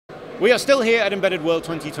We are still here at Embedded World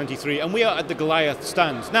 2023, and we are at the Golioth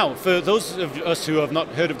stand. Now, for those of us who have not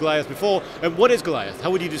heard of Golioth before, what is Golioth? How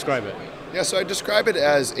would you describe it? Yeah, so I describe it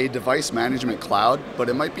as a device management cloud, but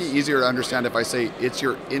it might be easier to understand if I say it's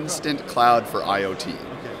your instant cloud for IoT. Okay.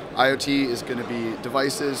 IoT is going to be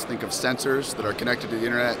devices, think of sensors that are connected to the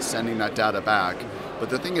internet, sending that data back. But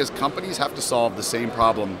the thing is, companies have to solve the same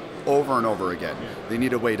problem over and over again. They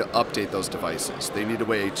need a way to update those devices. They need a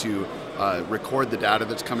way to record the data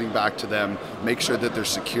that's coming back to them, make sure that they're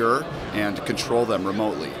secure, and control them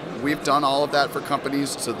remotely. We've done all of that for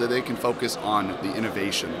companies so that they can focus on the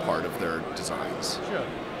innovation part of their designs. Sure.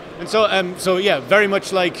 And so yeah, very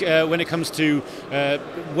much like when it comes to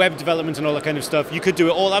web development and all that kind of stuff, you could do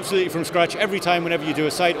it all absolutely from scratch every time whenever you do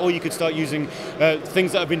a site, or you could start using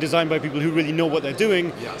things that have been designed by people who really know what they're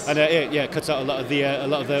doing. Yes. And it cuts out a lot of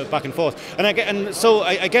the back and forth. And so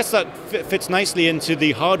I guess that fits nicely into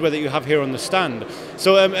the hardware that you have here on the stand.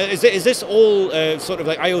 So is this all sort of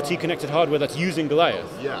like IoT connected hardware that's using Golioth?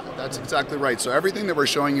 Yeah, that's exactly right. So everything that we're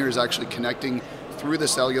showing here is actually connecting through the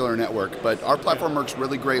cellular network, but our platform works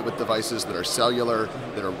really great with devices that are cellular,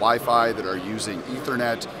 that are Wi-Fi, that are using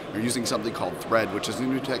Ethernet, or using something called Thread, which is a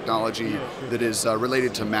new technology that is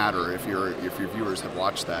related to Matter, if your viewers have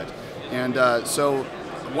watched that. And so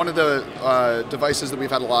one of the devices that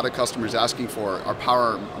we've had a lot of customers asking for are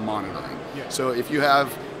power monitoring. So if you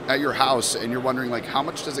have at your house and you're wondering, like, how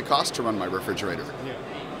much does it cost to run my refrigerator?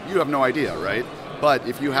 You have no idea, right? But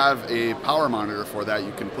if you have a power monitor for that,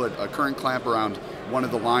 you can put a current clamp around one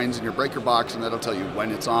of the lines in your breaker box, and that'll tell you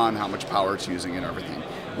when it's on, how much power it's using, and everything.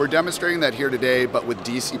 We're demonstrating that here today, but with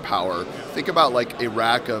DC power. Think about like a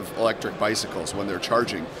rack of electric bicycles when they're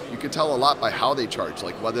charging. You can tell a lot by how they charge,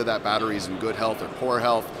 like whether that battery is in good health or poor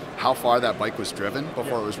health, how far that bike was driven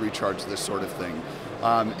before it was recharged, this sort of thing.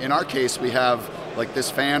 In our case, we have like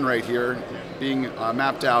this fan right here being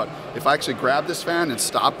mapped out. If I actually grab this fan and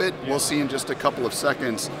stop it, we'll see in just a couple of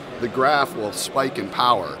seconds the graph will spike in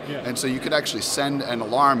power. And so you could actually send an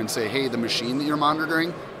alarm and say, hey, the machine that you're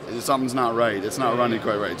monitoring, something's not right. It's not running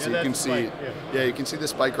quite right. So you can see, you can see the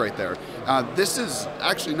spike right there. This is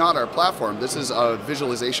actually not our platform. This is a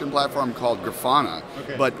visualization platform called Grafana.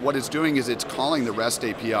 But what it's doing is it's calling the REST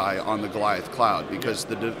API on the Golioth cloud, because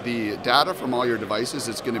the data from all your devices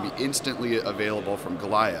is going to be instantly available from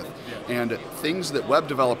Golioth. And things that web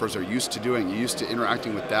developers are used to doing, used to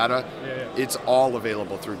interacting with data, it's all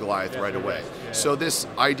available through Golioth right away. So this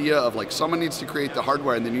idea of like someone needs to create the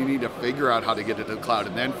hardware and then you need to figure out how to get it to the cloud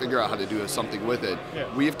and then figure out how to do something with it.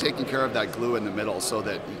 We've taken care of that glue in the middle so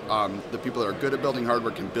that the people that are good at building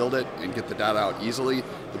hardware can build it and get the data out easily.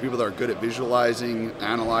 The people that are good at visualizing,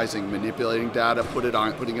 analyzing, manipulating data,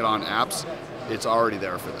 putting it on apps, it's already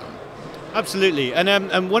there for them. Absolutely,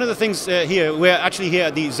 and one of the things here, we're actually here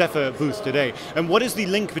at the Zephyr booth today, and what is the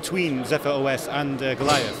link between Zephyr OS and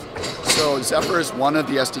Golioth? So Zephyr is one of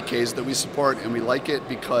the SDKs that we support, and we like it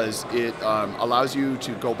because it allows you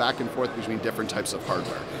to go back and forth between different types of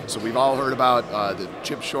hardware. So we've all heard about the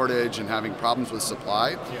chip shortage and having problems with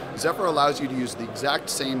supply. Zephyr allows you to use the exact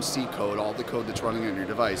same C code, all the code that's running on your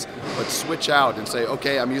device, but switch out and say,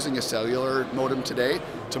 okay, I'm using a cellular modem today.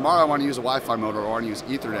 Tomorrow I want to use a Wi-Fi modem or I want to use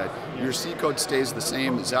Ethernet. Your C code stays the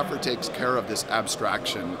same. Zephyr takes care of this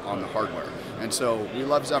abstraction on the hardware. And so we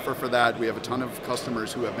love Zephyr for that. We have a ton of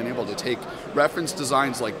customers who have been able to take reference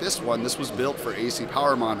designs like this one. This was built for AC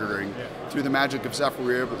power monitoring. Through the magic of Zephyr,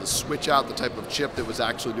 we were able to switch out the type of chip that was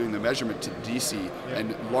actually doing the measurement to DC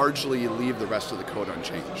and largely leave the rest of the code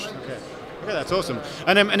unchanged. Okay, that's awesome.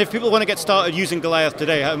 And if people want to get started using Golioth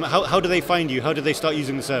today, how do they find you? How do they start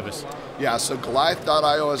using the service? Yeah, so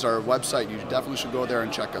Golioth.io is our website. You definitely should go there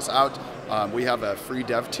and check us out. We have a free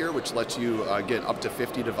dev tier which lets you get up to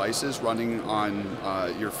 50 devices running on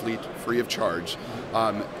your fleet free of charge.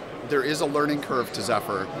 There is a learning curve to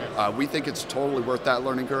Zephyr. We think it's totally worth that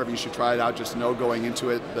learning curve. You should try it out. Just know going into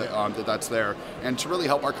it that that's there. And to really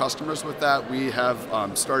help our customers with that, we have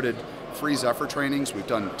started free Zephyr trainings. We've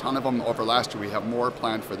done a ton of them over last year. We have more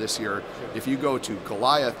planned for this year. If you go to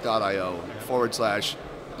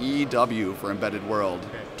golioth.io/EW for Embedded World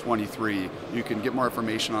 23, you can get more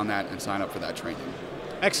information on that and sign up for that training.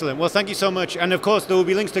 Excellent. Well, thank you so much. And of course, there will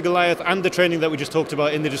be links to Golioth and the training that we just talked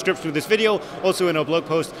about in the description of this video, also in our blog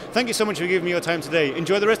post. Thank you so much for giving me your time today.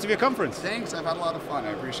 Enjoy the rest of your conference. Thanks. I've had a lot of fun. I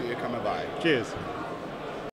appreciate you coming by. Cheers.